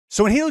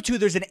So in Halo 2,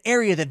 there's an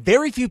area that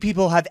very few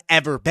people have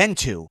ever been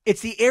to.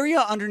 It's the area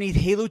underneath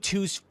Halo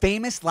 2's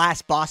famous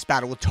last boss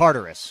battle with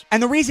Tartarus.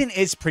 And the reason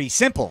is pretty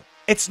simple.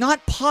 It's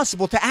not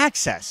possible to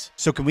access.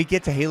 So can we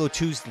get to Halo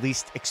 2's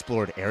least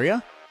explored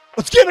area?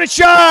 Let's give it a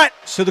shot!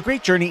 So the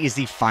Great Journey is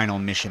the final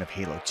mission of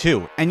Halo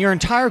 2, and your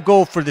entire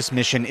goal for this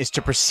mission is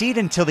to proceed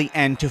until the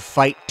end to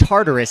fight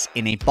Tartarus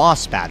in a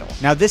boss battle.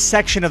 Now this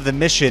section of the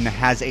mission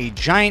has a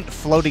giant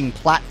floating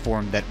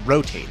platform that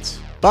rotates,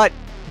 but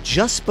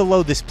just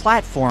below this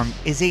platform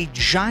is a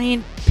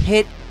giant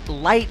pit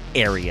light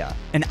area,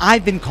 and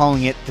I've been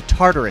calling it the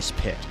Tartarus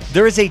Pit.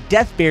 There is a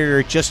death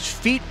barrier just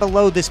feet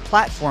below this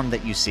platform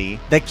that you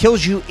see that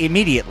kills you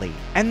immediately,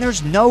 and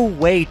there's no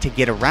way to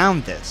get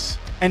around this.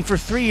 And for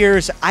 3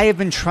 years, I have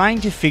been trying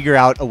to figure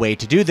out a way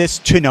to do this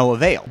to no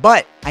avail.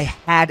 But I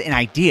had an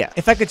idea.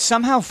 If I could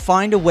somehow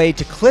find a way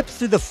to clip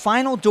through the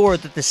final door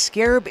that the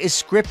Scarab is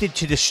scripted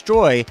to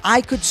destroy, I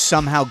could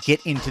somehow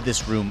get into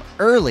this room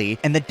early,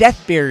 and the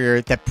death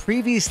barrier that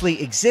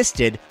previously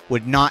existed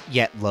would not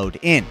yet load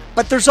in.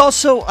 But there's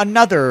also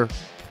another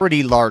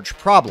pretty large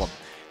problem.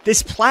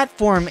 This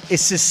platform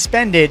is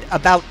suspended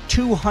about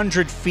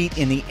 200 feet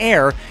in the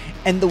air,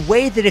 and the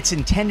way that it's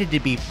intended to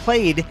be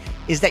played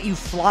is that you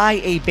fly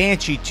a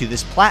Banshee to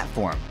this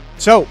platform.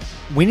 So,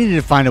 we needed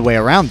to find a way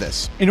around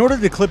this. In order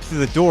to clip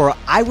through the door,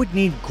 I would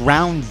need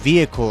ground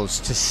vehicles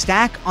to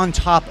stack on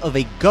top of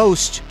a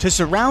ghost to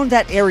surround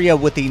that area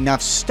with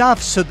enough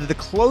stuff so that the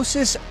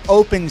closest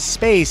open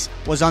space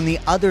was on the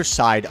other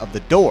side of the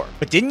door.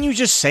 But didn't you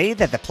just say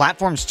that the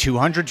platform's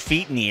 200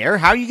 feet in the air?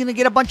 How are you going to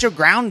get a bunch of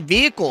ground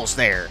vehicles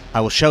there?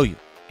 I will show you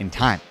in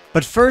time.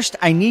 But first,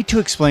 I need to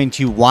explain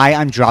to you why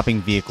I'm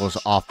dropping vehicles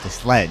off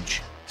this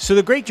ledge. So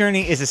the Great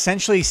Journey is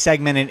essentially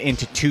segmented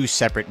into 2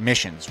 separate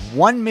missions.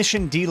 One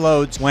mission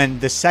deloads when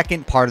the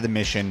second part of the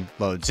mission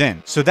loads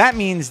in. So that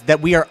means that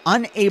we are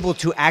unable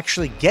to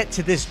actually get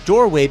to this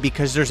doorway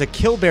because there's a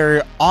kill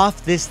barrier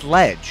off this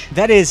ledge.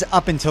 That is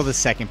up until the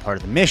second part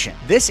of the mission.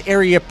 This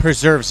area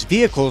preserves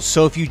vehicles,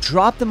 so if you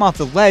drop them off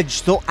the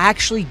ledge, they'll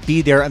actually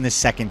be there on the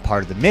second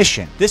part of the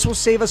mission. This will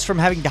save us from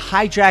having to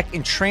hijack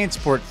and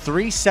transport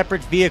 3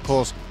 separate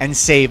vehicles and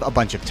save a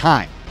bunch of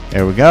time.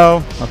 There we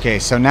go. Okay,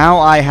 so now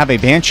I have a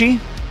Banshee,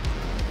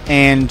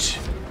 and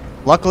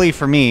luckily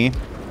for me,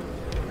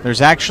 there's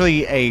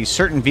actually a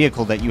certain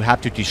vehicle that you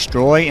have to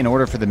destroy in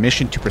order for the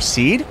mission to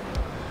proceed,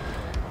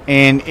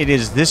 and it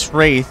is this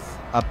Wraith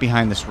up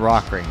behind this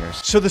rock right here.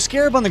 So the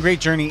Scarab on the Great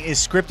Journey is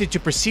scripted to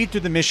proceed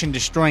through the mission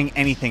destroying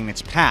anything in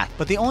its path,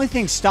 but the only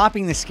thing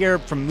stopping the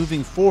Scarab from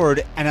moving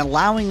forward and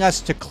allowing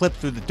us to clip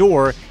through the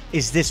door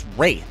is this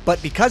Wraith.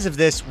 But because of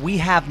this, we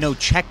have no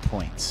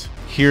checkpoints.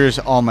 Here's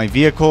all my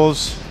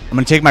vehicles. I'm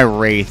going to take my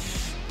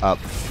Wraith up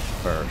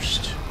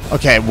first.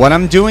 Okay, what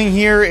I'm doing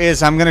here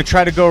is I'm going to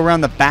try to go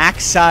around the back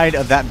side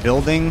of that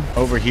building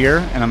over here,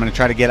 and I'm going to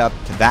try to get up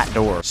to that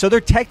door. So there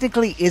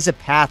technically is a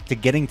path to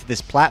getting to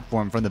this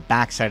platform from the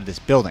back side of this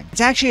building. It's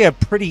actually a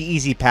pretty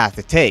easy path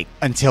to take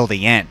until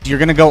the end. You're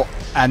going to go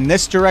on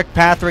this direct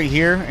path right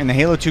here. In the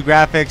Halo 2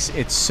 graphics,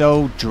 it's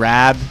so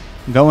drab.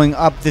 Going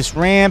up this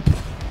ramp,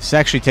 it's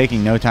actually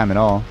taking no time at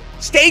all.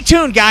 Stay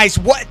tuned, guys.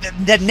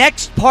 The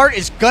next part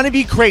is going to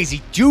be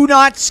crazy. Do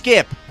not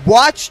skip.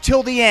 Watch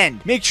till the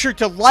end. Make sure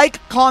to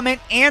like,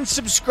 comment, and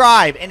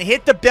subscribe, and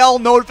hit the bell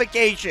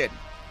notification.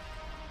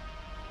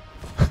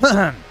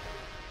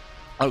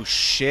 Oh,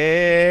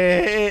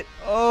 shit.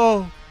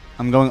 Oh.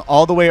 I'm going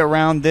all the way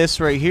around this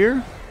right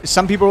here.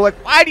 Some people are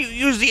like, why do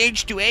you use the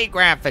H2A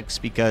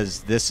graphics?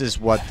 Because this is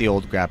what the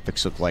old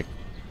graphics look like.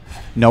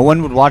 No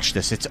one would watch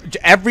this. It's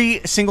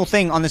every single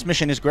thing on this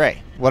mission is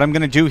gray. What I'm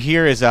going to do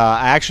here is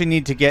I actually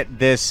need to get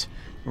this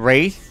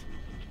Wraith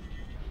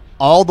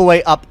all the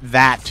way up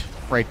that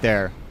right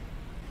there.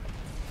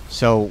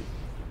 So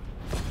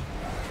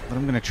what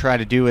I'm going to try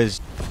to do is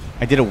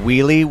I did a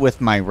wheelie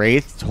with my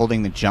Wraith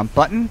holding the jump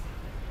button.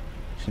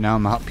 So now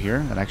I'm up here.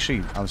 That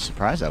actually, I was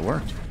surprised that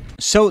worked.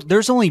 So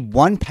there's only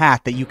one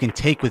path that you can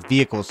take with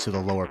vehicles to the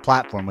lower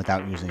platform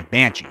without using a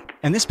Banshee.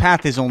 And this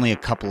path is only a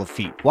couple of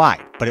feet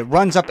wide, but it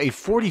runs up a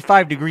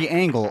 45-degree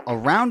angle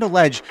around a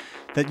ledge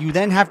that you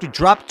then have to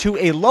drop to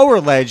a lower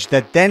ledge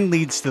that then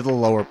leads to the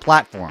lower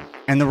platform.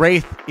 And the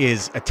Wraith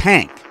is a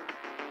tank.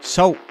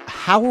 So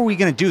how are we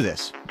going to do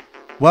this?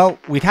 Well,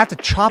 we'd have to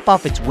chop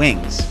off its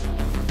wings.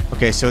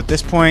 Okay, so at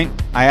this point,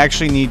 I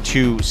actually need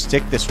to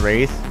stick this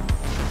Wraith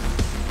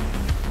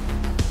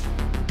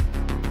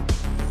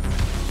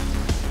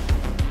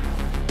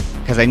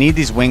because I need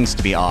these wings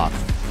to be off.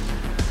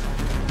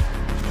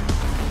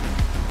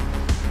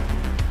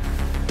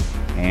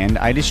 And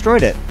I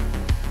destroyed it.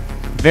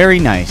 Very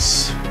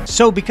nice.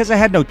 So because I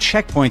had no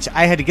checkpoints,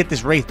 I had to get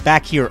this Wraith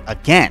back here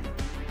again.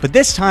 But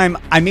this time,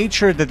 I made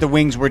sure that the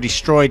wings were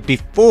destroyed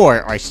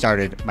before I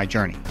started my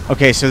journey.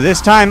 Okay, so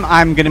this time,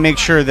 I'm going to make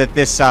sure that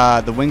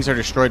the wings are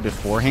destroyed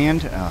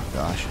beforehand. Oh,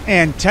 gosh.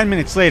 And 10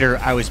 minutes later,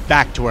 I was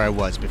back to where I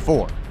was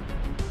before.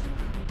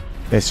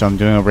 Okay, so I'm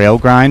doing a rail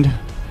grind.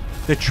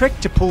 The trick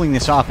to pulling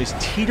this off is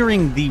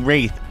teetering the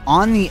Wraith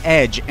on the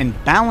edge and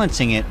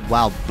balancing it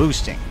while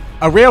boosting.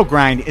 A rail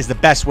grind is the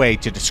best way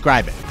to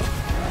describe it.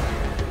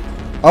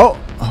 Oh,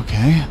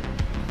 okay.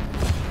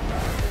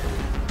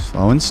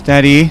 Slow and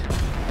steady.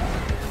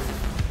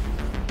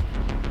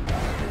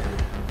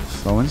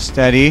 Slow and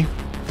steady.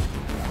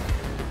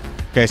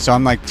 Okay, so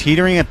I'm like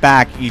teetering it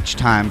back each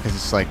time because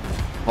it's like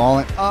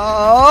falling.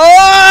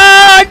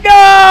 Oh,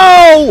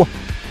 no!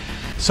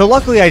 So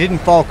luckily I didn't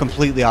fall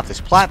completely off this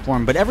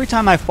platform, but every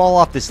time I fall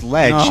off this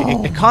ledge,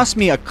 it costs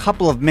me a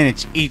couple of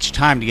minutes each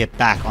time to get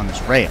back on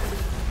this rail.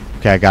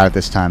 Okay, I got it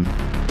this time.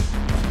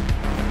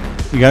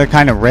 You gotta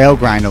kind of rail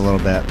grind a little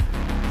bit.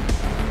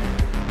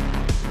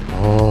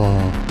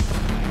 Oh.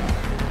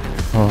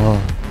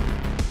 Oh.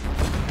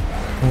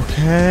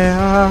 Okay.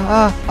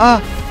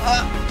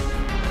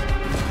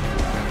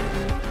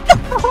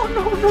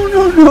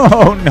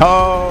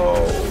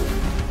 No.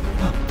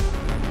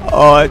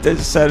 Oh, I have to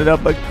set it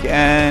up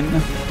again.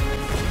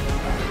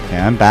 Okay,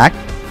 I'm back.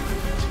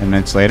 10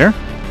 minutes later.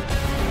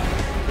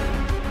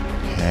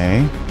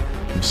 Okay.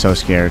 I'm so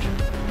scared.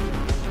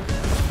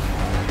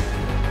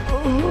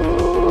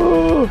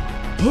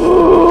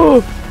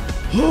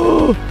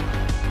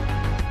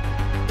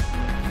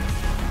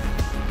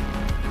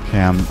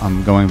 Okay,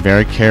 I'm going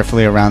very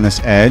carefully around this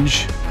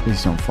edge.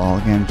 Please don't fall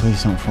again.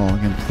 Please don't fall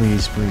again.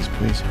 Please, please,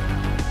 please.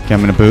 Okay, I'm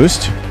gonna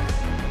boost.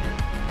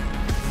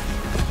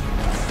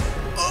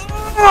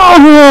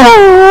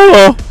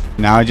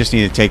 Now I just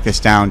need to take this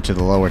down to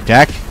the lower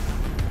deck.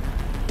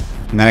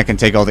 And then I can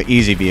take all the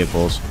easy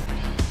vehicles.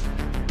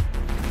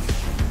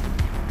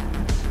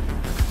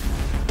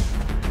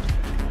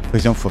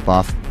 Please don't flip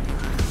off.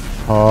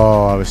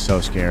 Oh, I was so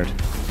scared.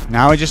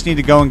 Now I just need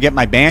to go and get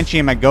my Banshee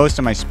and my Ghost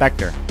and my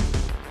Spectre.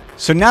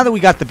 So now that we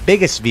got the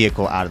biggest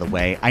vehicle out of the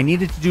way, I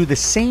needed to do the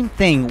same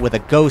thing with a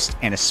Ghost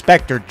and a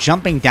Spectre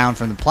jumping down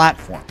from the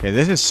platform. Okay,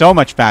 this is so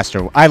much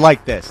faster. I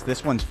like this.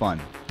 This one's fun.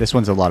 This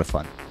one's a lot of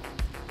fun.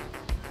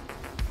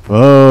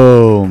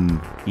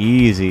 Boom.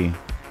 Easy.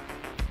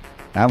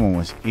 That one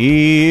was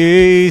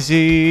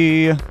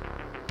easy.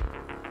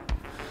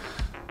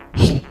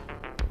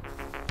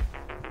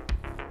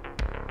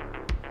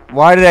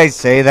 Why did I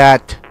say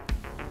that?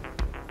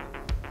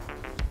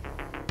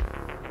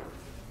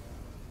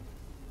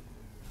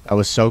 I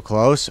was so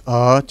close.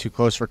 Oh, too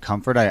close for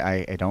comfort.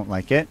 I don't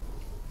like it.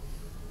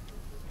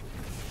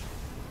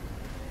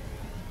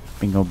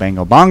 Bingo,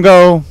 bango,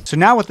 bongo. So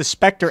now with the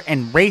Spectre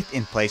and Wraith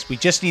in place, we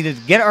just needed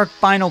to get our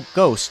final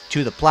Ghost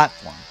to the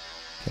platform.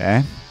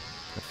 Okay.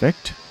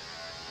 Perfect.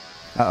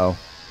 Uh-oh.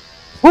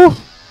 Whew.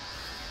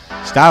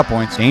 Style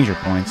points. Danger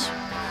points.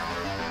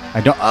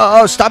 I don't...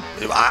 Oh, stop.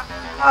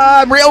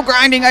 Rail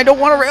grinding. I don't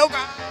want to rail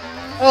grind.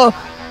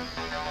 Oh.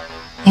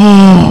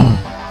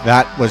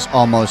 That was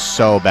almost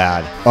so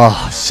bad.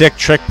 Oh, sick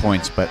trick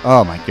points, but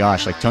oh my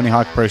gosh, like Tony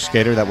Hawk Pro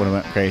Skater, that would have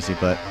went crazy,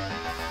 but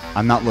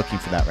I'm not looking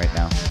for that right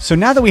now. So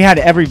now that we had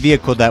every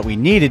vehicle that we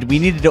needed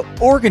to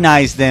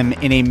organize them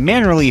in a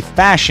mannerly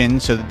fashion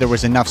so that there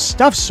was enough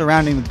stuff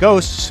surrounding the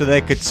Ghost so that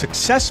it could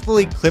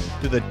successfully clip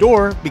through the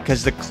door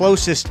because the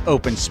closest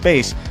open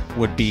space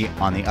would be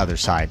on the other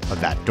side of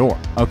that door.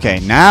 Okay,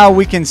 now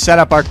we can set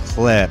up our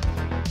clip.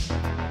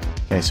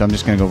 Okay, so I'm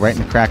just gonna go right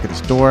in the crack of this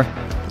door,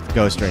 put the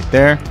Ghost right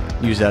there.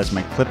 Use that as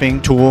my clipping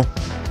tool.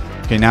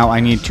 Okay, now I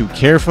need to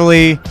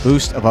carefully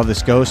boost above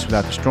this Ghost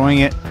without destroying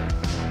it.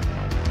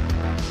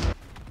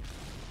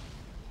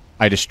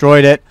 I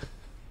destroyed it.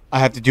 I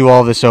have to do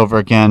all this over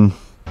again.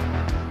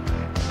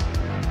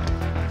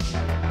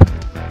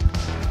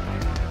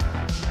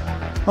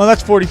 Well,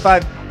 that's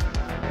 45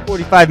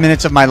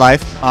 minutes of my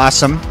life.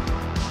 Awesome.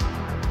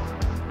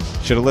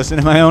 Should have listened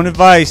to my own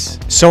advice.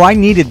 So I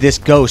needed this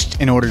Ghost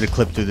in order to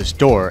clip through this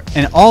door,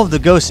 and all of the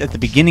Ghosts at the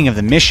beginning of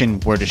the mission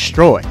were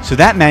destroyed. So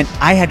that meant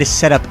I had to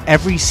set up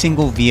every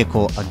single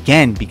vehicle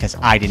again because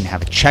I didn't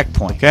have a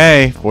checkpoint.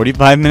 Okay,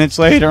 45 minutes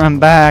later, I'm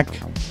back.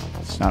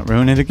 Let's not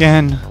ruin it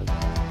again.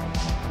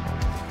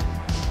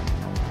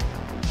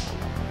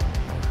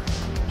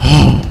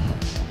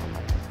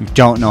 You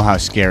don't know how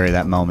scary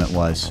that moment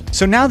was.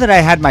 So now that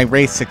I had my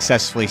Wraith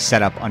successfully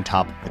set up on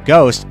top of the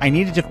Ghost, I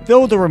needed to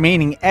fill the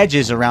remaining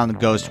edges around the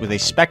Ghost with a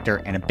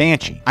Spectre and a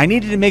Banshee. I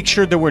needed to make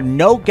sure there were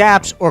no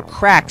gaps or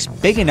cracks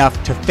big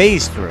enough to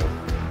phase through.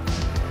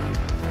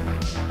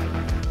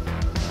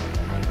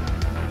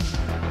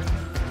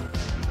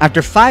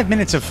 After 5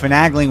 minutes of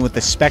finagling with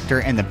the Spectre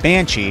and the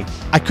Banshee,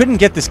 I couldn't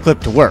get this clip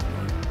to work.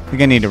 I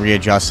think I need to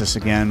readjust this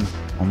again.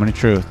 Moment of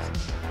truth.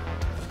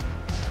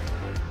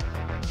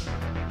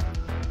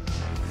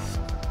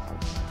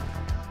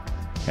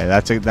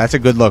 Okay, that's a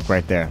good look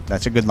right there.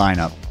 That's a good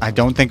lineup. I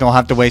don't think I'll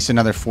have to waste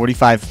another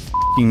 45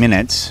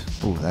 minutes.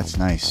 Ooh, that's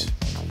nice.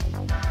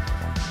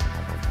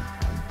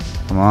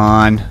 Come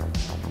on.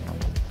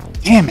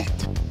 Damn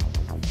it.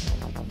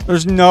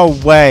 There's no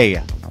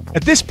way.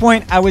 At this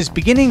point, I was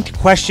beginning to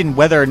question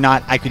whether or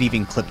not I could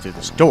even clip through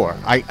this door.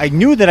 I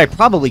knew that I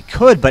probably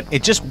could, but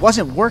it just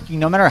wasn't working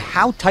no matter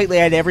how tightly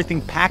I had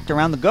everything packed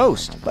around the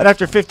Ghost. But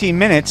after 15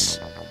 minutes,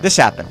 this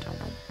happened.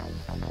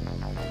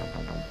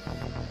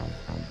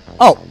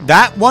 Oh,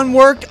 that one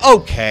worked?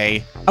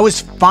 Okay. I was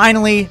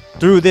finally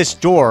through this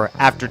door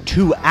after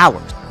 2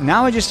 hours.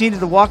 Now I just needed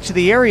to walk to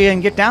the area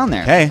and get down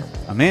there. Okay,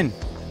 I'm in.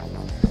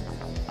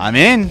 I'm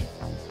in.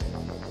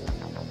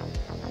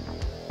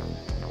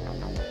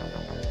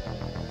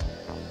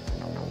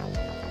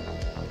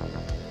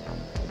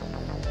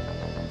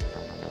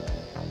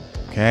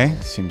 Okay,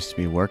 seems to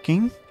be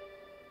working.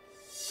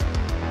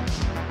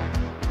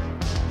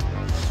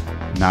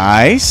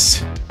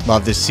 Nice.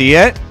 Love to see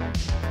it.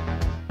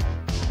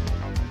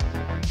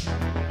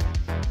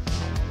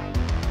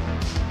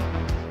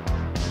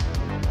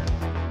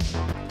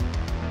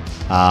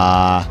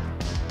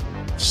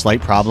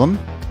 Slight problem.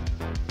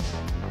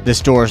 This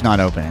door is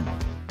not opening.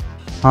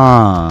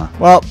 Huh.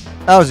 Well,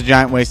 that was a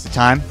giant waste of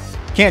time.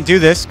 Can't do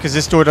this because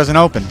this door doesn't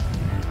open.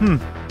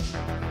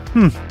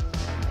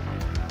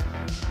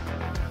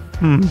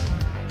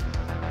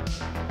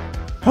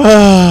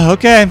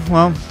 Okay,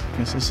 well,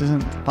 guess this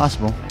isn't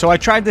possible. So I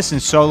tried this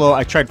in solo.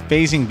 I tried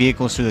phasing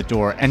vehicles through the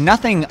door, and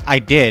nothing I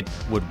did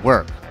would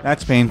work.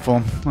 That's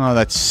painful. Oh,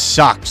 that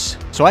sucks.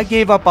 So I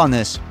gave up on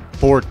this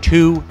for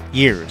 2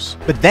 years.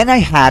 But then I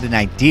had an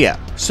idea.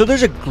 So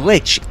there's a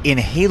glitch in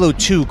Halo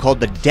 2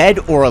 called the Dead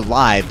or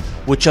Alive,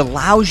 which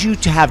allows you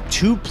to have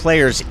 2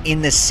 players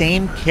in the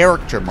same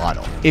character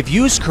model. If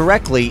used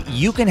correctly,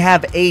 you can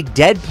have a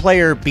dead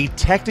player be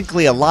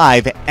technically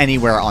alive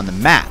anywhere on the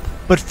map.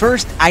 But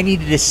first, I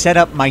needed to set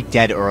up my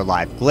Dead or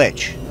Alive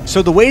glitch.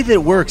 So the way that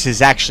it works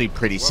is actually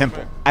pretty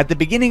simple. At the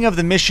beginning of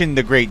the mission,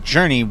 The Great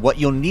Journey, what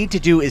you'll need to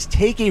do is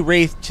take a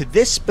Wraith to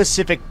this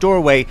specific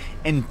doorway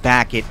and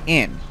back it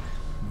in.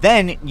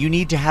 Then, you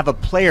need to have a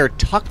player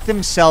tuck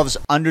themselves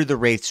under the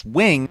Wraith's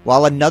wing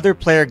while another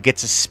player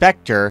gets a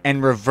Spectre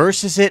and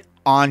reverses it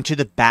onto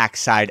the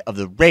backside of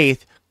the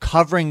Wraith,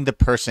 covering the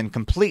person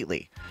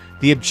completely.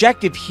 The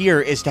objective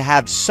here is to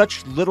have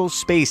such little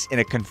space in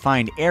a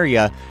confined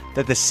area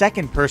that the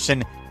second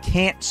person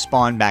can't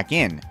spawn back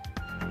in.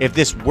 If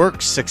this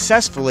works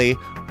successfully,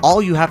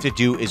 all you have to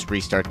do is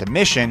restart the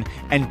mission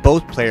and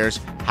both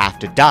players have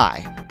to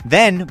die.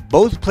 Then,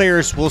 both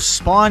players will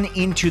spawn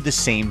into the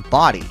same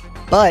body.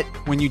 But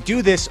when you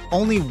do this,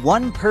 only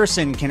one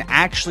person can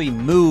actually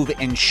move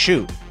and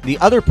shoot. The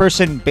other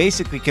person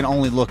basically can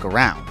only look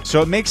around. So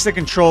it makes the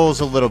controls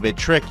a little bit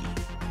tricky.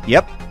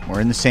 Yep,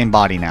 we're in the same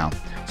body now.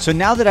 So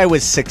now that I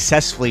was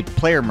successfully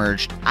player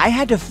merged, I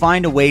had to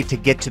find a way to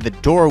get to the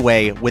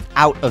doorway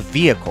without a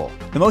vehicle.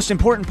 The most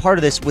important part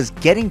of this was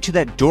getting to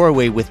that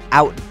doorway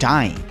without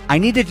dying. I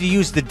needed to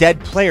use the dead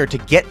player to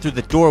get through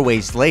the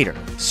doorways later.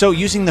 So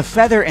using the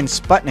feather and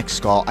Sputnik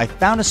skull, I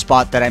found a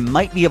spot that I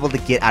might be able to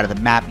get out of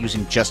the map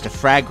using just a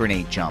frag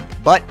grenade jump,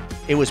 but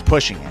it was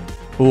pushing it.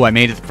 Ooh, I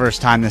made it the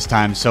first time this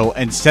time. So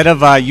instead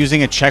of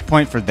using a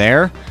checkpoint for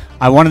there,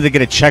 I wanted to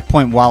get a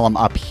checkpoint while I'm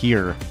up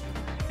here.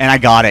 And I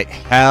got it.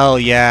 Hell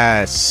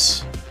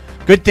yes.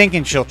 Good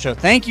thinking, Shilt.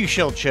 Thank you,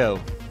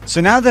 Shilt.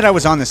 So now that I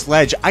was on this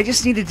ledge, I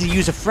just needed to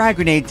use a frag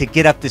grenade to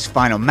get up this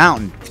final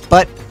mountain.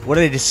 But what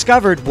I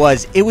discovered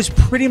was it was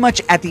pretty much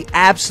at the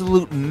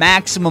absolute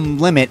maximum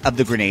limit of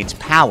the grenade's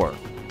power.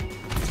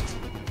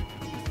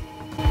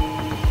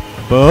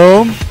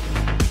 Boom.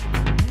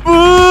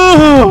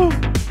 Boom.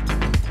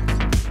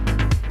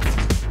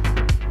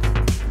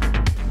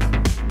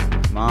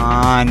 Come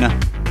on.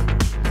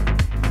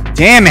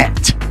 Damn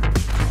it.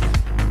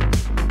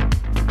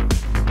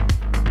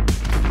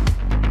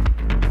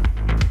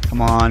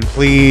 Come on,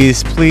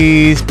 please,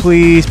 please,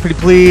 please, pretty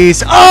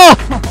please. Oh!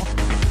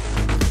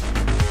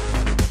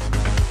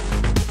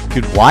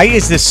 Dude, why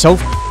is this so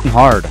f***ing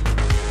hard?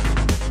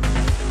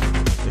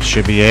 This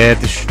should be it.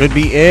 This should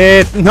be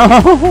it. No!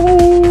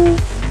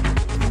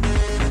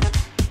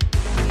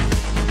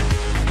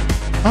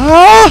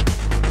 Ah!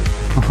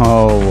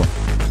 Oh.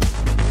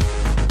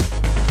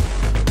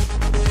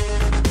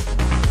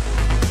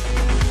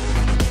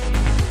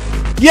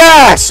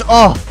 Yes!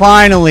 Oh,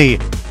 finally.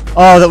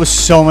 Oh, that was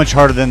so much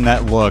harder than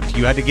that looked.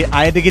 I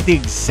had to get the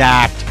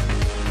exact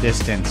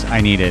distance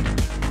I needed.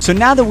 So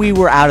now that we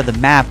were out of the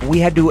map, we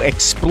had to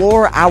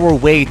explore our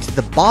way to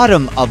the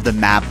bottom of the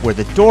map where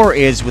the door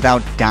is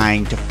without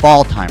dying to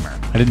fall timer.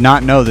 I did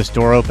not know this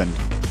door opened,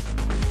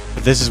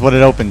 but this is what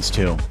it opens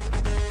to.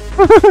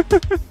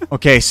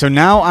 Okay, so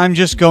now I'm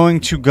just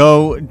going to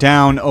go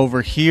down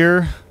over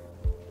here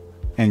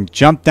and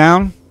jump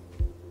down.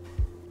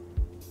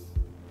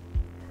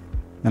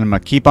 And I'm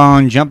going to keep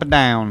on jumping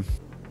down.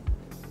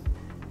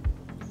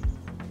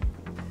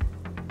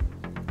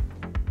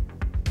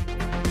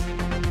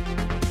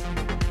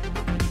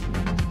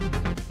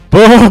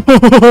 Boom!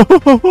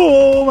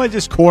 I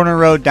just corner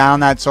rode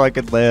down that so I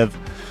could live.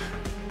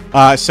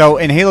 So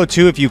in Halo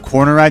 2, if you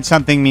corner ride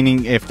something,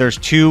 meaning if there's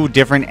 2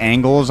 different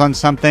angles on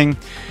something,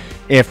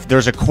 if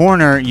there's a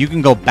corner, you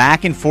can go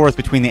back and forth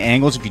between the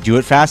angles if you do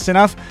it fast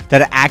enough,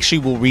 that it actually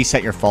will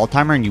reset your fall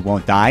timer and you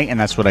won't die, and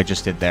that's what I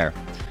just did there.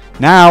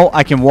 Now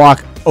I can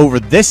walk over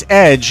this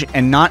edge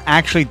and not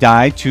actually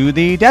die to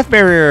the death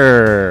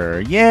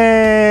barrier.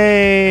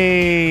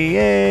 Yay!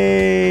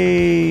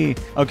 Yay!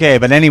 Okay,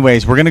 but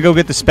anyways, we're gonna go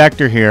get the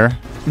Spectre here.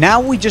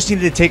 Now we just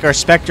needed to take our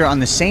Spectre on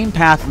the same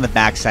path on the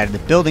backside of the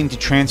building to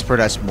transport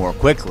us more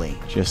quickly.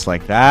 Just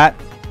like that.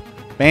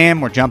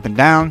 Bam, we're jumping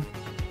down.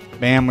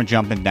 Bam, we're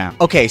jumping down.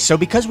 Okay, so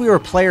because we were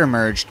player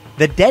merged,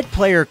 the dead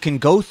player can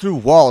go through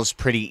walls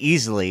pretty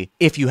easily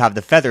if you have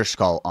the feather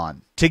skull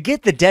on. To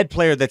get the dead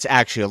player that's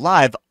actually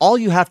alive, all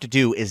you have to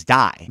do is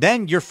die.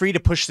 Then you're free to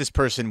push this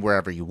person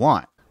wherever you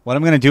want. What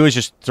I'm going to do is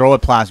just throw a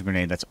plasma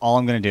grenade. That's all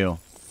I'm going to do.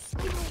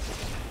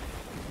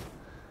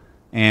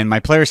 And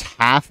my player's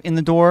half in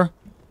the door.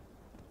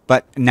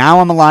 But now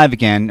I'm alive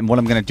again. And what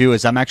I'm going to do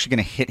is I'm actually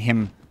going to hit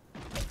him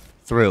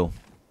through.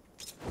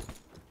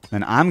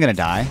 Then I'm going to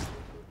die.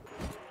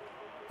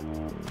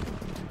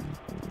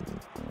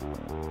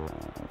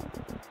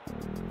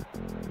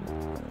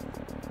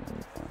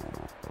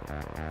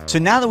 So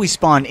now that we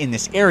spawned in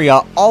this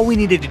area, all we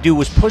needed to do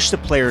was push the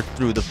player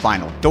through the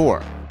final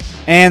door.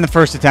 And the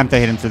first attempt, I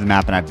hit him through the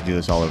map, and I have to do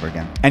this all over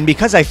again. And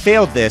because I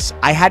failed this,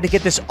 I had to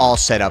get this all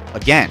set up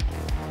again.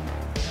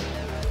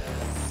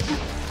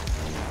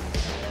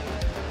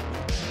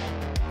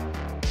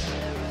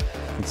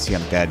 You can see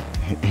I'm dead.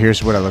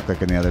 Here's what I look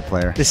like in the other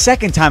player. The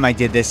second time I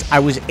did this, I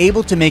was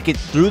able to make it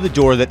through the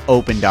door that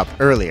opened up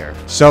earlier.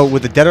 So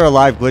with the dead or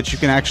alive glitch, you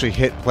can actually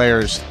hit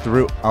players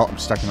through... Oh, I'm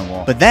stuck in the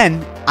wall. But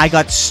then I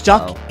got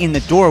stuck in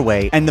the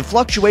doorway, and the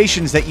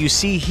fluctuations that you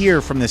see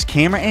here from this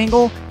camera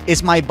angle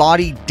is my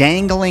body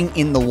dangling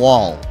in the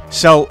wall.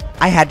 So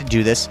I had to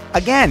do this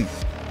again.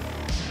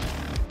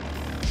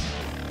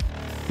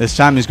 This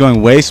time is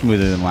going way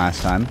smoother than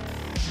last time.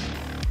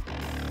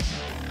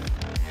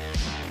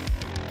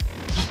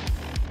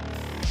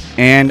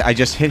 And I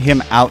just hit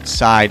him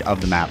outside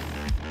of the map.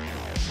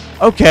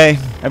 Okay,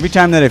 every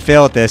time that I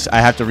fail at this,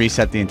 I have to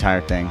reset the entire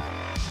thing.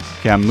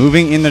 Okay, I'm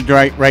moving in the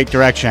right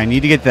direction. I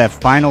need to get to that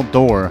final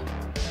door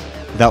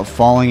without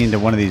falling into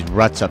one of these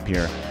ruts up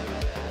here.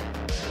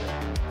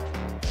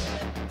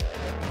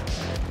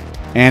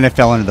 And I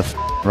fell into the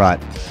rut.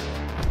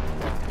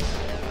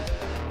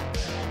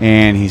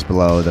 And he's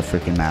below the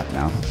freaking map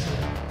now.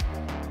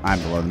 I'm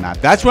below the map.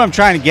 That's what I'm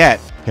trying to get.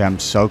 Okay, I'm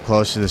so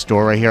close to this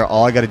door right here.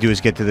 All I got to do is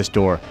get to this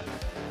door.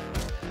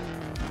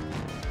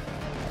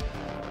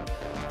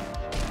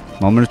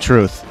 Moment of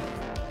truth.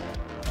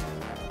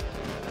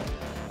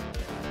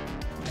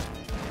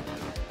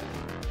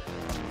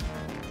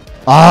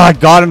 Ah, I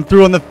got him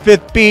through on the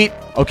 5th beat.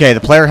 Okay,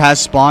 the player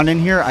has spawned in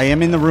here. I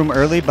am in the room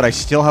early, but I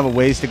still have a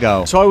ways to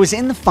go. So I was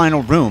in the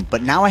final room,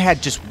 but now I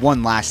had just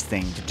one last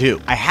thing to do.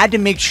 I had to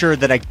make sure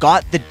that I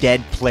got the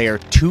dead player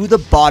to the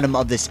bottom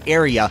of this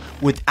area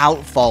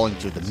without falling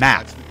through the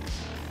map.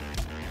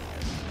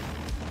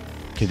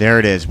 Okay, there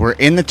it is. We're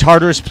in the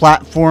Tartarus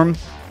platform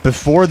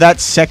before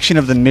that section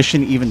of the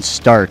mission even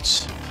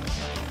starts.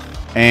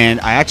 And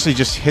I actually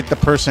just hit the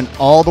person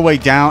all the way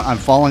down. I'm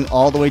falling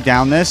all the way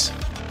down this.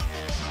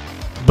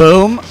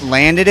 Boom,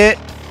 landed it.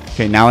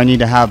 Okay, now I need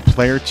to have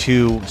player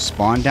 2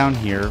 spawn down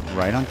here,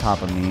 right on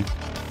top of me.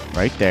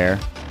 Right there.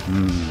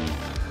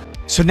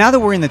 So now that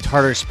we're in the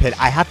Tartarus pit,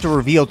 I have to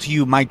reveal to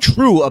you my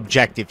true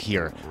objective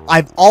here.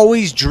 I've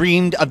always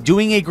dreamed of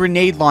doing a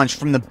grenade launch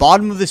from the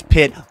bottom of this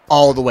pit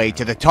all the way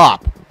to the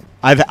top.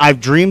 I've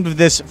dreamed of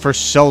this for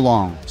so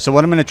long. So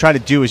what I'm going to try to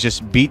do is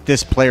just beat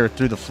this player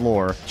through the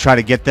floor, try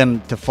to get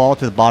them to fall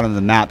to the bottom of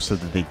the map so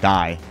that they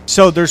die.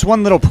 So there's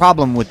one little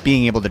problem with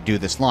being able to do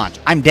this launch.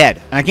 I'm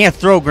dead, and I can't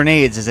throw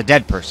grenades as a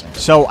dead person.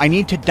 So I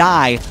need to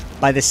die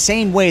by the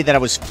same way that I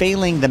was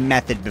failing the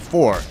method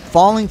before,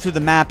 falling through the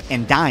map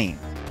and dying.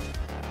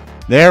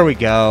 There we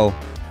go.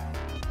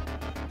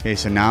 Okay,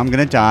 so now I'm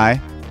going to die.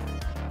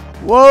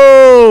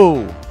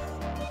 Whoa!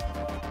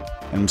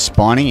 I'm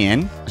spawning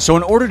in. So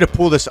in order to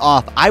pull this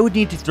off, I would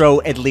need to throw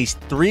at least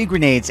 3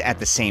 grenades at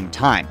the same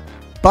time.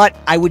 But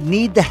I would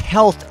need the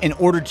health in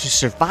order to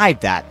survive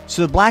that.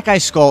 So the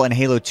Blackeye skull in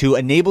Halo 2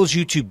 enables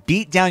you to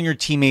beat down your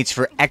teammates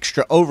for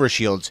extra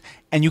overshields,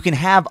 and you can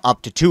have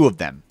up to 2 of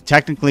them.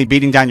 Technically,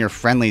 beating down your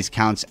friendlies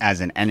counts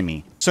as an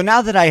enemy. So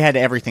now that I had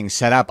everything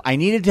set up, I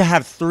needed to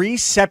have 3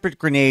 separate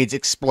grenades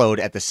explode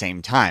at the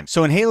same time.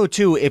 So in Halo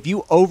 2, if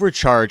you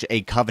overcharge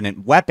a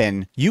Covenant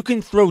weapon, you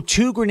can throw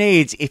 2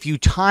 grenades if you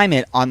time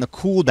it on the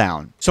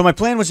cooldown. So my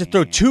plan was to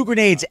throw 2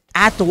 grenades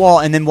at the wall,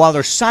 and then while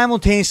they're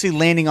simultaneously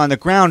landing on the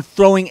ground,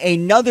 throwing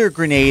another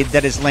grenade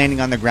that is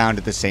landing on the ground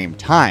at the same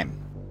time.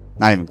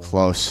 Not even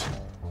close.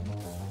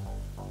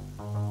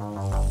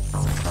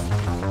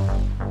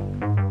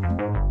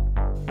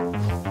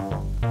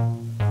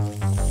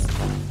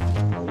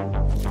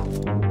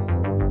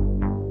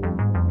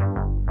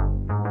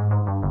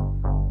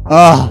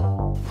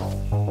 Oh.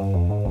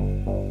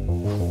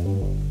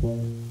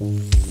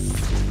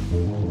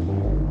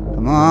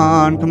 Come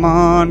on, come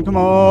on, come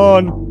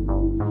on.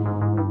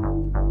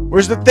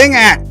 Where's the thing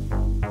at?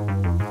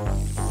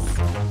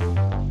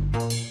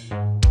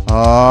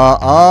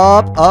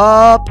 Up,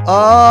 up,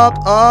 up,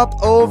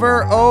 up,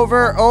 over,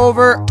 over,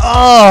 over.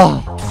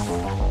 Oh.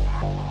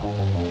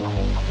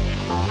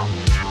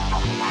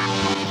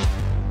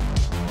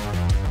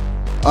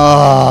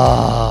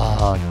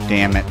 Oh,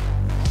 damn it.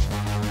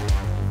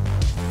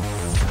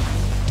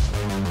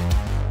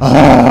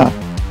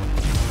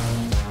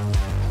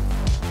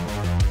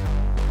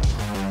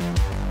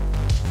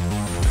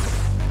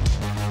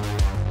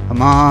 Come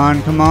Come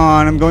on, come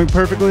on. I'm going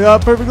perfectly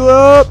up, perfectly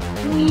up.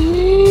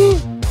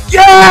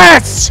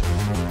 Yes!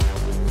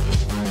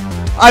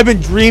 I've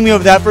been dreaming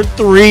of that for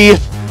 3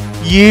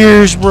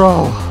 years,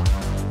 bro.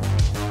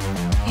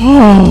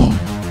 Oh.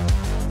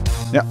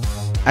 Yeah.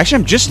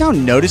 Actually, I'm just now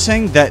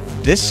noticing that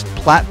this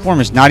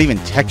platform is not even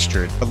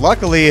textured. But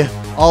luckily,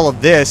 all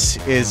of this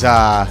is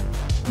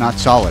not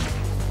solid.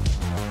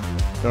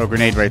 Throw a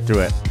grenade right through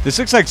it. This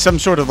looks like some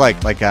sort of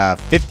like a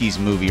 50s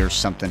movie or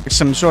something.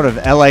 Some sort of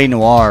LA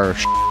noir.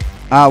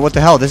 What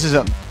the hell? This is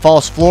a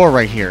false floor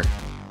right here.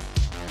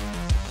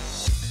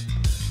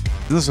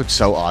 This looks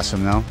so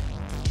awesome, though.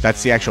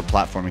 That's the actual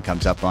platform it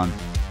comes up on.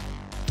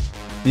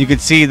 You can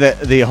see that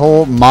the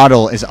whole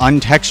model is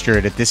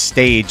untextured at this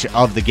stage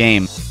of the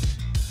game.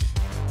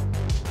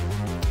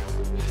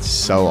 It's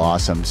so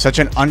awesome. Such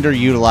an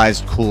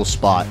underutilized, cool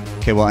spot.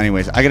 Okay, well,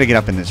 anyways, I gotta get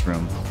up in this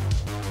room.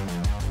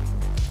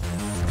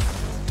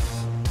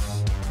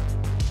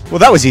 Well,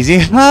 that was easy.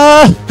 Is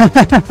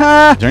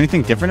there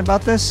anything different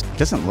about this? It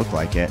doesn't look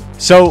like it.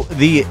 So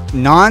the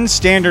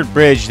non-standard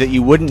bridge that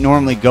you wouldn't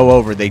normally go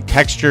over, they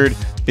textured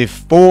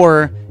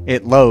before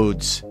it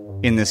loads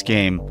in this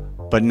game,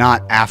 but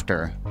not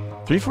after.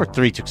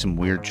 343 took some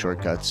weird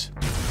shortcuts.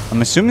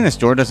 I'm assuming this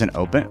door doesn't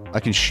open. I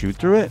can shoot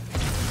through it.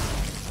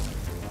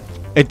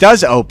 It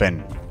does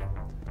open.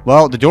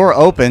 Well, the door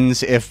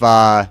opens if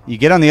you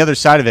get on the other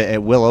side of it,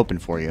 it will open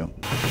for you.